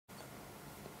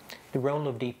The role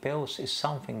of DPOs is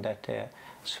something that the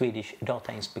Swedish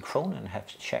Datainspektionen have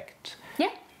checked. Yeah.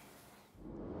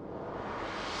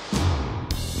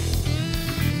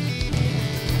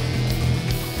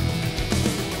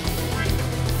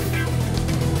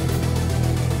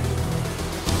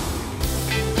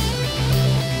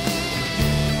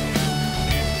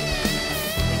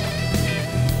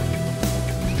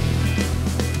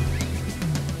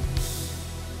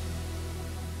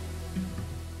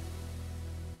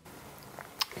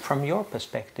 From your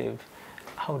perspective,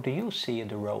 how do you see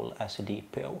the role as a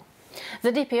DPO?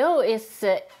 The DPO is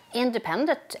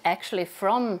independent actually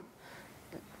from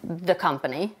the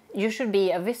company. You should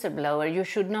be a whistleblower. You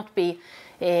should not be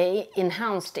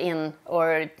enhanced in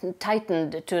or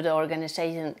tightened to the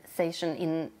organization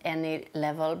in any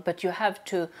level, but you have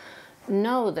to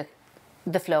know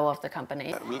the flow of the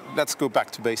company. Let's go back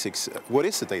to basics. What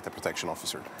is a data protection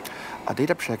officer? A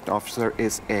data protection officer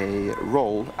is a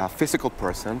role, a physical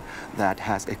person that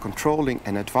has a controlling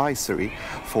and advisory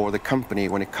for the company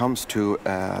when it comes to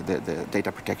the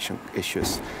data protection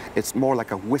issues. It's more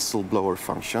like a whistleblower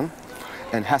function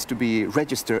and has to be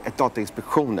registered at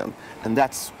Datainspektionen, and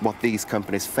that's what these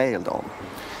companies failed on.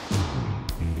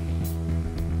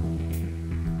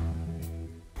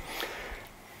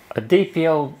 A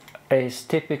DPO is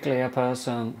typically a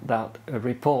person that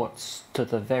reports to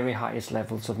the very highest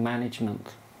levels of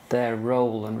management. Their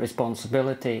role and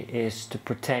responsibility is to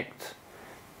protect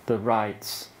the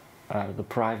rights, the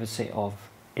privacy of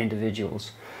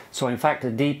individuals. So in fact,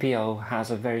 the DPO has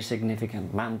a very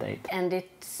significant mandate. And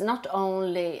it's not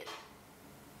only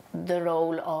the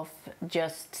role of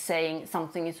just saying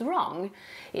something is wrong,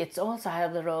 it's also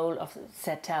have the role of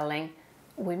telling,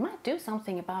 we might do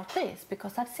something about this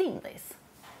because I've seen this.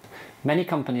 Many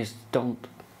companies don't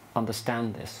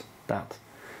understand this, that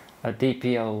a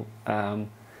DPO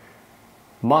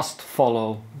must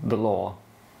follow the law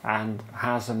and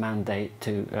has a mandate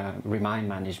to remind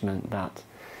management that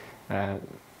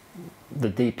the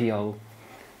DPO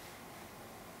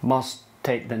must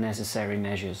take the necessary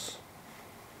measures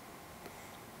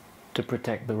to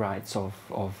protect the rights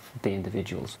of the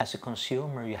individuals. As a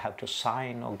consumer, you have to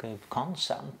sign or give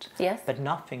consent, yes, but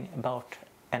nothing about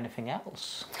anything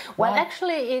else. Well,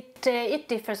 actually, it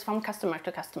differs from customer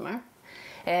to customer.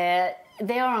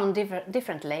 They are on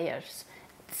different layers.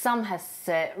 Some has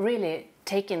really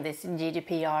taken this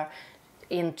GDPR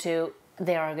into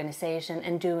their organization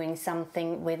and doing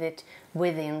something with it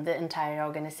within the entire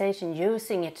organization,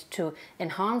 using it to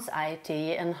enhance IT,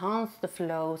 enhance the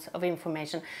flows of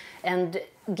information, and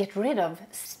get rid of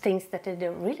things that they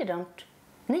really don't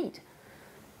need.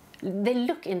 They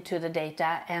look into the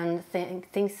data and think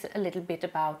a little bit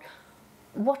about,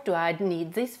 what do I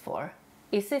need this for?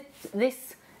 Is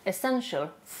this essential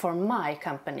for my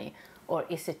company, or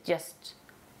is it just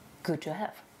good to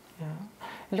have?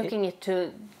 Yeah. Looking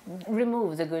to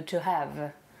remove the good to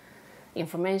have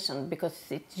information, because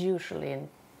it usually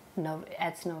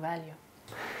adds no value.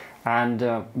 And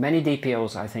many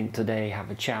DPOs, I think, today have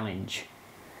a challenge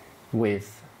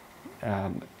with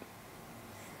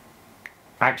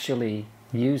actually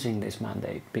using this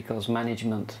mandate, because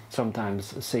management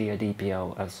sometimes see a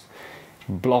DPO as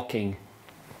blocking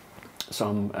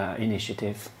some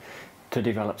initiative to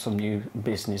develop some new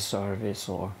business service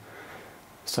or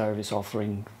service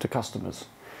offering to customers,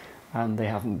 and they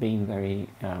haven't been very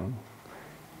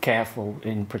careful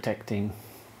in protecting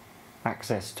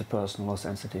access to personal or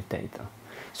sensitive data.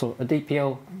 So a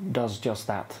DPO does just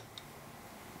that,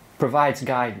 provides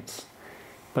guidance,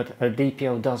 but a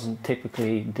DPO doesn't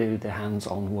typically do the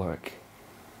hands-on work.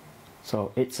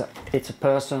 So it's a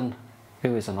person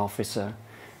who is an officer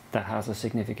that has a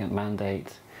significant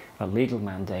mandate, a legal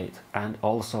mandate, and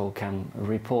also can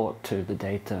report to the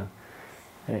data,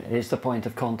 is the point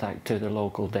of contact to the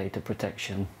local data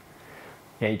protection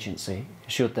agency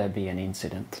should there be an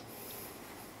incident.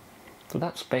 So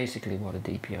that's basically what a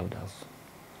DPO does.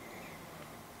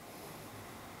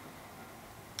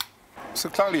 So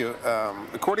Claudio,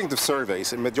 according to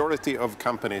surveys, a majority of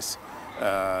companies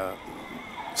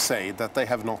say that they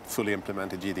have not fully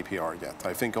implemented GDPR yet.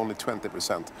 I think only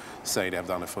 20% say they have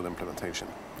done a full implementation.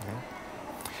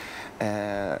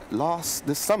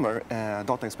 This summer,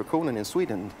 Datainspektionen in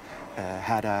Sweden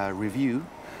had a review,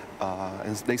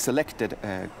 and they selected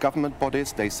government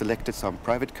bodies, they selected some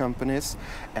private companies,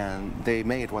 and they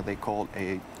made what they call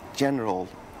a general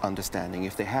understanding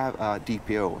if they have a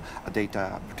DPO, a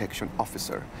data protection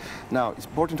officer. Now, it's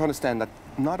important to understand that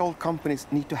not all companies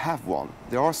need to have one.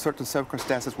 There are certain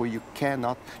circumstances where you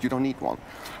don't need one.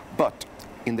 But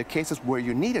in the cases where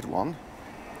you needed one,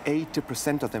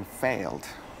 80% of them failed.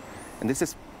 And this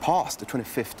is past the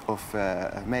 25th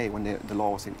of May when the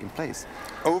law was in place.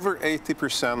 Over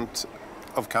 80%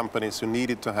 of companies who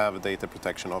needed to have a data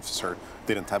protection officer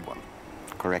didn't have one.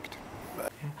 Correct.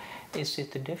 Is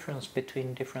it the difference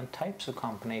between different types of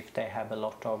company if they have a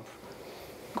lot of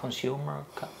consumer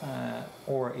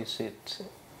or is it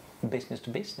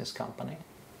business-to-business company?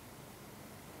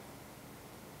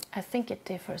 I think it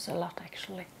differs a lot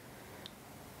actually,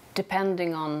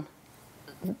 depending on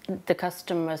the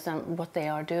customers and what they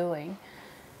are doing.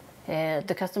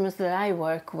 The customers that I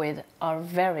work with are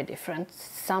very different.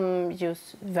 Some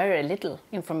use very little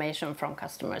information from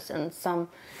customers and some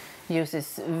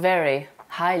uses very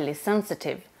highly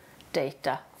sensitive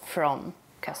data from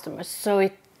customers. So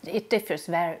it differs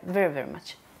very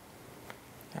much.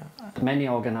 Many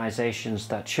organizations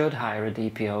that should hire a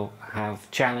DPO have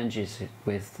challenges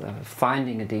with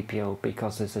finding a DPO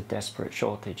because there's a desperate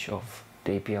shortage of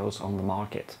DPOs on the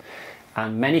market.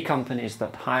 And many companies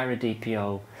that hire a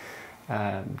DPO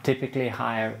typically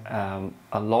hire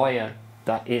a lawyer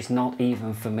that is not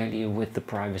even familiar with the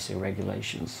privacy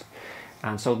regulations.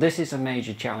 And so this is a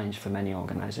major challenge for many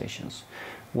organizations.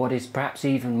 What is perhaps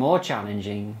even more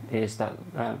challenging is that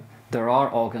there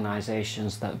are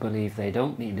organizations that believe they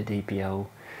don't need a DPO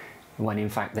when in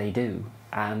fact they do,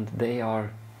 and they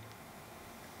are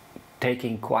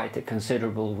taking quite a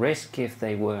considerable risk if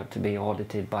they were to be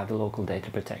audited by the local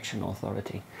data protection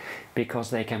authority,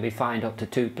 because they can be fined up to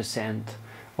 2%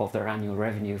 of their annual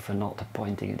revenue for not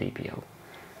appointing a DPO.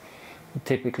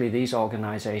 Typically these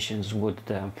organizations would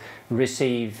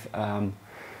receive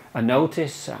a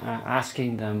notice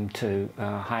asking them to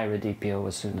hire a DPO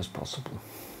as soon as possible.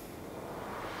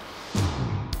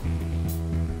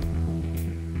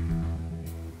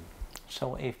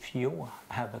 So if you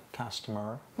have a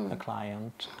customer, a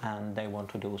client, and they want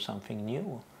to do something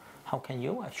new, how can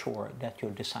you assure that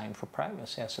you're designed for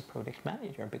privacy as a product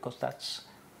manager? Because that's...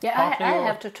 Yeah, I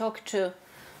have to talk to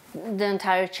the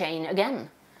entire chain again,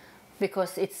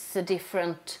 because it's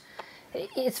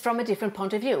from a different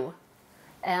point of view.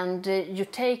 And you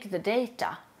take the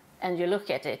data and you look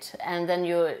at it, and then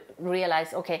you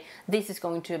realize, okay, this is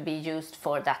going to be used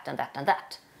for that and that and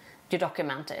that. You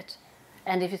document it.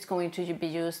 And if it's going to be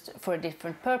used for a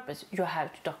different purpose, you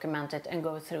have to document it and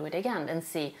go through it again and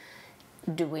see,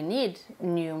 do we need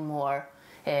more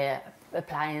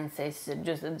appliances?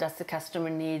 Does the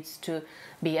customer needs to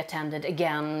be attended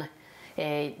again?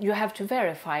 You have to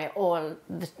verify all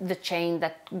the chain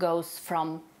that goes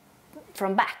from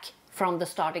the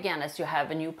start again as you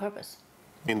have a new purpose.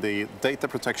 In the data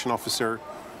protection officer,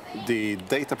 the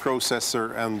data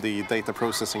processor and the data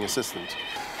processing assistant.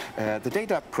 The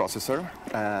data processor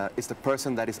is the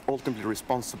person that is ultimately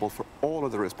responsible for all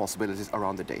of the responsibilities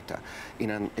around the data.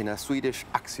 In a Swedish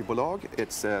aktiebolag,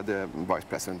 it's the vice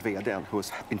president, VD:n, who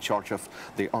is in charge of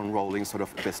the unrolling sort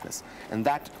of business. And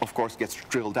that, of course, gets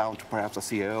drilled down to perhaps a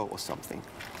CEO or something.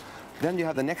 Then you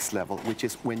have the next level, which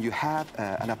is when you have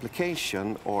an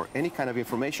application or any kind of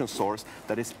information source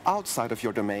that is outside of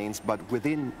your domains but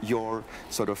within your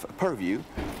sort of purview.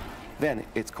 Then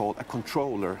it's called a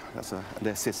controller, as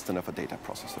the assistant of a data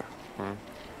processor.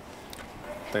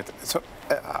 So,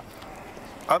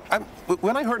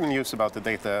 when I heard the news about the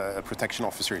data protection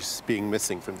officers being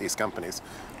missing from these companies,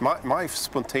 my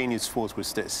spontaneous thought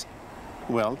was this: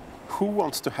 well, who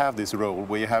wants to have this role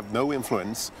where you have no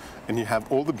influence and you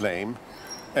have all the blame,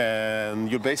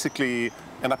 and you basically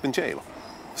end up in jail?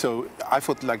 So I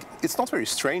thought, like, it's not very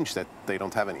strange that they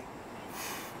don't have any.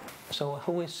 So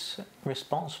who is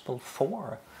responsible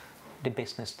for the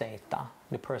business data,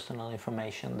 the personal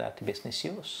information that the business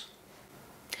use?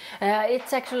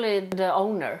 It's actually the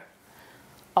owner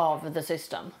of the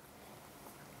system,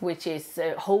 which is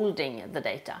holding the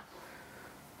data.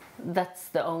 That's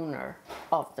the owner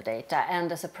of the data.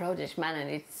 And as a project manager,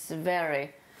 it's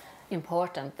very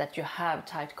important that you have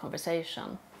tight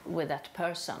conversation with that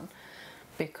person,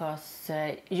 because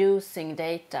using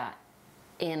data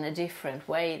in a different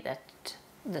way that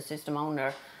the system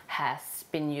owner has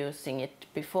been using it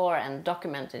before and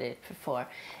documented it before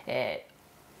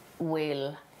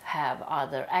will have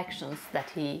other actions that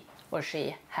he or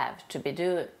she have to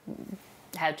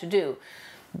do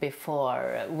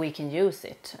before we can use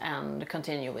it and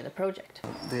continue with the project.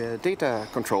 The data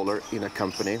controller in a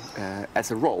company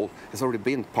as a role has already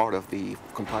been part of the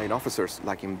compliant officers,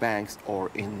 like in banks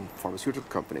or in pharmaceutical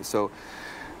companies. So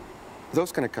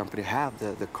those kind of companies have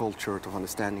the culture of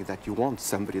understanding that you want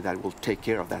somebody that will take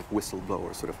care of that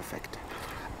whistleblower sort of effect.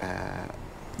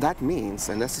 that means,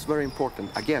 and this is very important,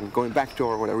 again, going back to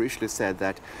what I originally said,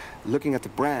 that looking at the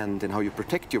brand and how you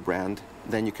protect your brand,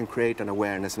 then you can create an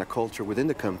awareness and a culture within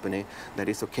the company that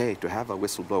it's okay to have a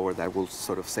whistleblower that will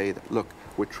sort of say that, look,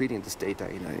 we're treating this data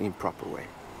in an improper way.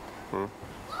 Hmm.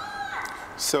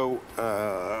 So,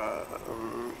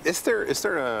 is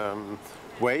there a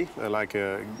way, like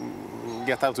a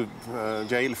get out of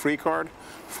jail free card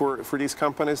for these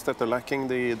companies that are lacking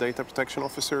the data protection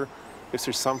officer? Is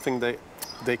there something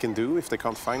they can do if they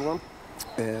can't find one?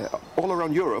 All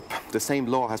around Europe, the same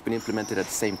law has been implemented at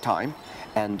the same time.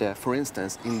 And for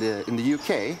instance, in the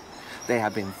UK, they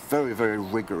have been very, very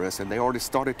rigorous, and they already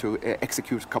started to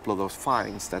execute a couple of those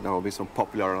fines that are always so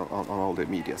popular on all the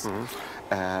medias.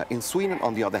 Mm-hmm. In Sweden,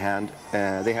 on the other hand,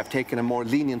 they have taken a more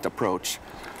lenient approach.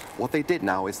 What they did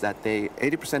now is that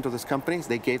 80% of these companies,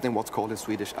 they gave them what's called in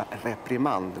Swedish a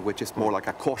reprimand, which is more like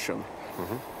a caution.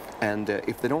 Mm-hmm. And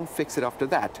if they don't fix it after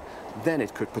that, then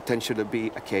it could potentially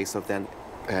be a case of then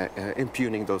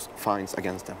impugning those fines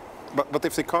against them. But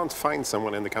if they can't find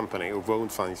someone in the company, or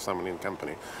won't find someone in the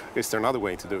company, is there another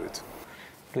way to do it?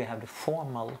 Do you have the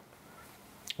formal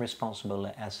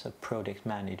responsibility as a project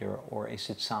manager, or is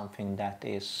it something that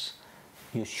is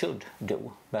you should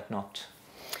do, but not?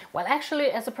 Well, actually,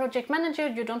 as a project manager,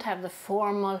 you don't have the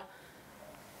formal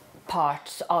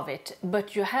parts of it,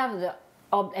 but you have the,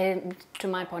 to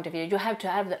my point of view, you have to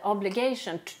have the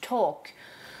obligation to talk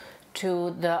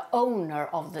to the owner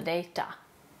of the data,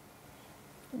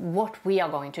 what we are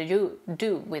going to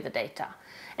do with the data.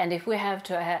 And if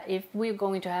we're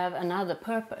going to have another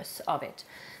purpose of it,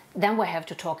 then we have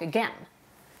to talk again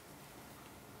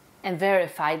and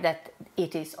verify that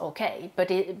it is okay.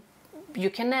 But you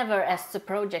can never, as a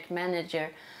project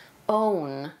manager,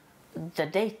 own the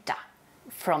data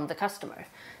from the customer.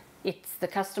 It's the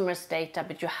customer's data,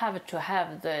 but you have to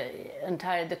have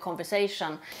the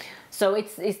conversation. So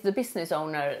it's the business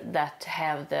owner that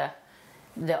have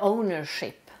the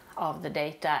ownership of the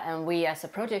data, and we as a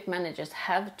project managers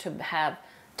have to have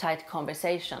tight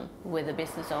conversation with the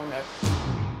business owner.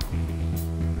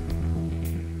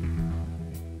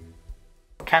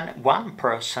 Can one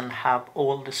person have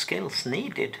all the skills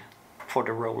needed for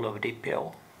the role of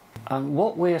DPO? And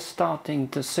what we're starting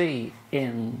to see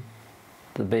in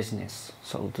the business,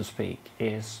 so to speak,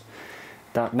 is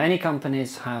that many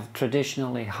companies have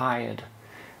traditionally hired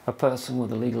a person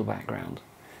with a legal background.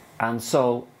 And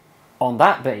so on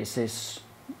that basis,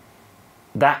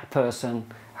 that person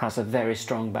has a very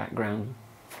strong background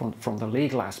from the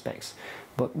legal aspects.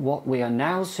 But what we are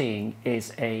now seeing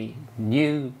is a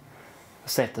new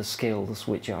set of skills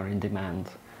which are in demand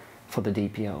for the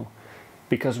DPO,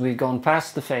 because we've gone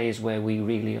past the phase where we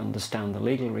really understand the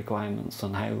legal requirements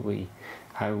and how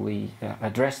we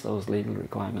address those legal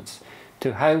requirements,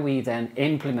 to how we then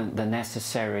implement the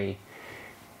necessary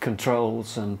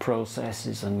controls and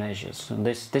processes and measures. And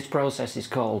this process is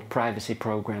called privacy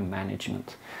program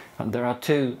management. And there are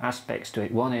two aspects to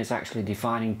it. One is actually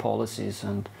defining policies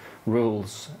and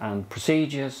rules and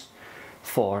procedures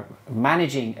for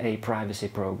managing a privacy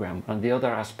program, and the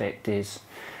other aspect is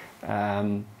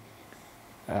on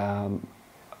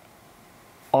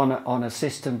a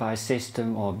system by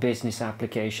system or business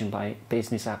application by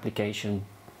business application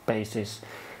basis,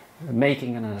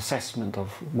 making an assessment of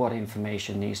what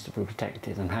information needs to be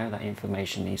protected and how that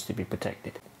information needs to be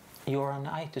protected. You're an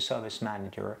IT service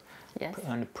manager, yes,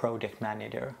 and a project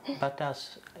manager, but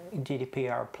does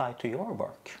GDPR apply to your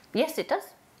work? Yes, it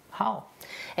does. How?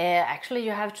 Actually,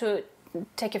 you have to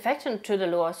take affection to the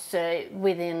laws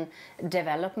within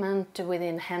development,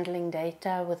 within handling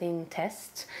data, within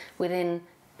tests, within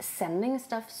sending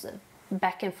stuff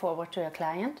back and forward to a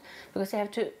client, because you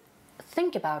have to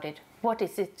think about it. What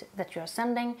is it that you are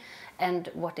sending, and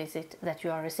what is it that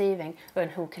you are receiving,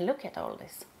 and who can look at all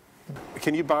this?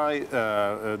 Can you buy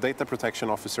a data protection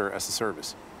officer as a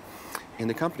service? In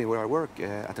the company where I work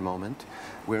at the moment,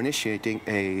 we're initiating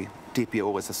a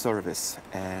DPO as a service,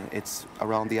 and it's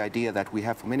around the idea that we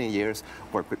have for many years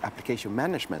worked with application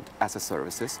management as a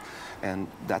services, and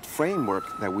that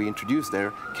framework that we introduced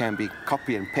there can be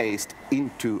copy and paste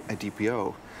into a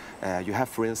DPO. You have,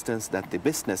 for instance, that the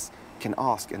business can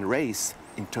ask and raise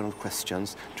internal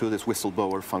questions to this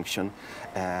whistleblower function.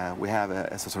 We have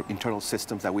a sort of internal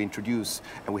systems that we introduce,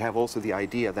 and we have also the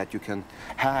idea that you can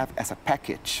have as a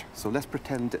package. So let's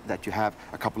pretend that you have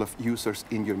a couple of users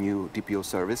in your new DPO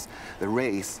service that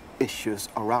raise issues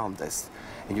around this,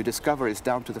 and you discover it's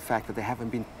down to the fact that they haven't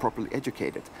been properly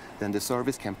educated. Then the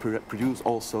service can produce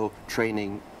also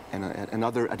training and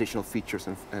other additional features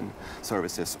and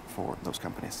services for those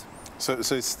companies. So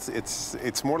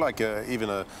it's more like even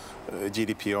a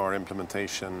GDPR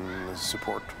implementation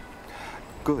support.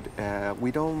 good.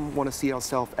 We don't want to see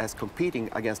ourselves as competing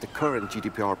against the current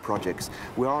GDPR projects.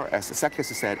 We are, exactly as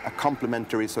you said, a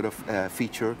complementary sort of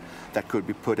feature that could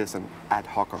be put as an ad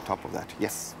hoc on top of that.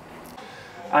 Yes.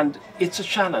 And it's a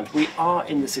challenge. We are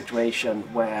in the situation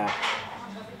where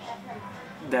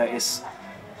there is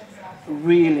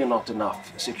really not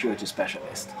enough security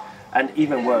specialists. And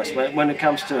even worse, when it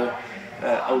comes to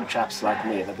old chaps like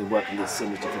me that have been working in this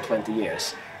industry for 20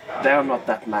 years, there are not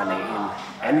that many in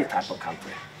any type of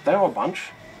country. There are a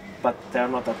bunch, but there are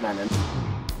not that many.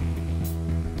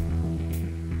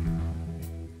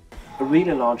 A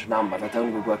really large number that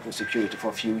only been working in security for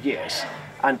a few years.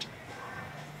 And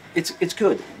it's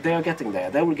good. They are getting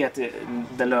there. They will get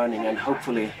the learning, and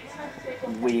hopefully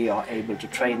we are able to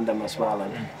train them as well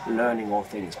and learning all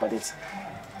things. But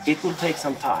it will take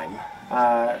some time.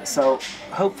 So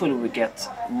hopefully we get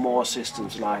more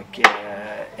systems like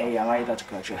AI that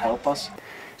can actually help us.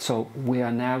 So we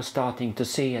are now starting to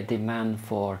see a demand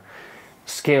for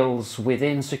skills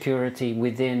within security,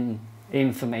 within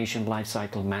information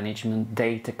lifecycle management,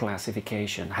 data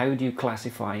classification. How do you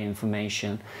classify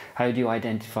information? How do you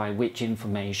identify which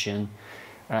information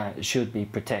should be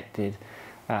protected?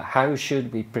 How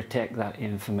should we protect that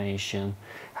information?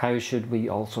 How should we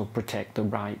also protect the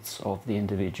rights of the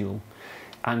individual?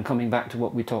 And coming back to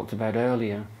what we talked about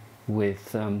earlier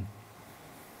with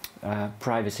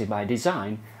privacy by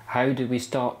design, how do we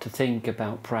start to think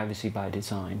about privacy by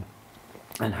design?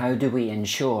 And how do we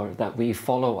ensure that we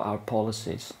follow our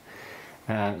policies?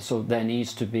 So there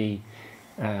needs to be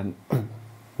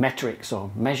metrics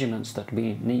or measurements that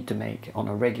we need to make on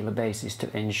a regular basis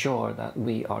to ensure that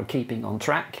we are keeping on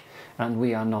track and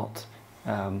we are not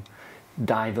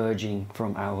diverging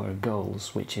from our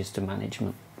goals, which is to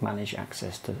manage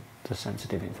access to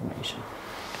sensitive information.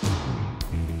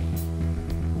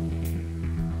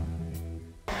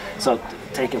 So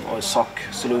take a SOC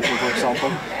solution, for example,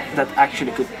 that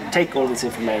actually could take all this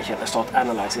information and start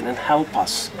analyzing and help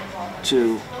us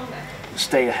to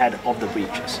stay ahead of the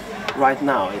breaches. Right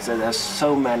now, there's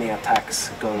so many attacks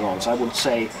going on, so I would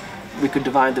say we could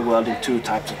divide the world in two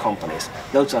types of companies.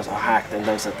 Those that are hacked and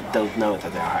those that don't know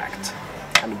that they are hacked.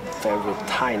 And a very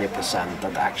tiny %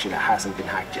 that actually hasn't been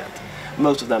hacked yet.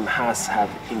 Most of them have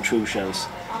intrusions.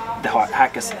 The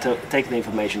hackers take the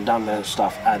information, done their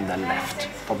stuff, and then left,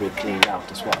 probably cleaned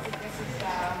out as well.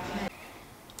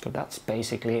 So that's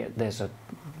basically it. There's a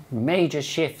major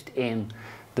shift in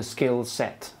the skill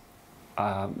set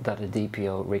that a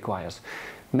DPO requires.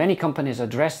 Many companies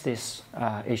address this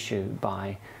issue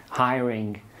by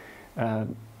hiring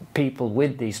people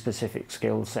with these specific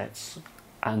skill sets,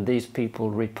 and these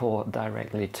people report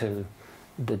directly to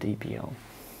the DPO.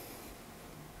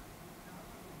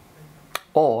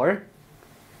 Or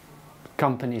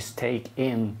companies take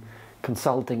in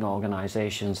consulting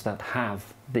organizations that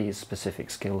have these specific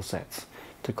skill sets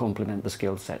to complement the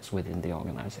skill sets within the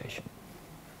organization.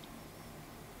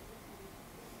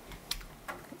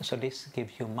 So this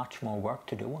gives you much more work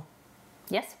to do?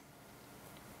 Yes.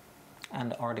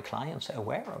 And are the clients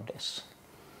aware of this?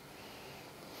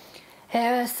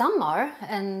 Some are,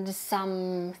 and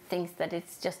some think that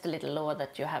it's just a little law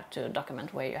that you have to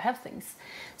document where you have things.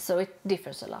 So it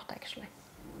differs a lot, actually.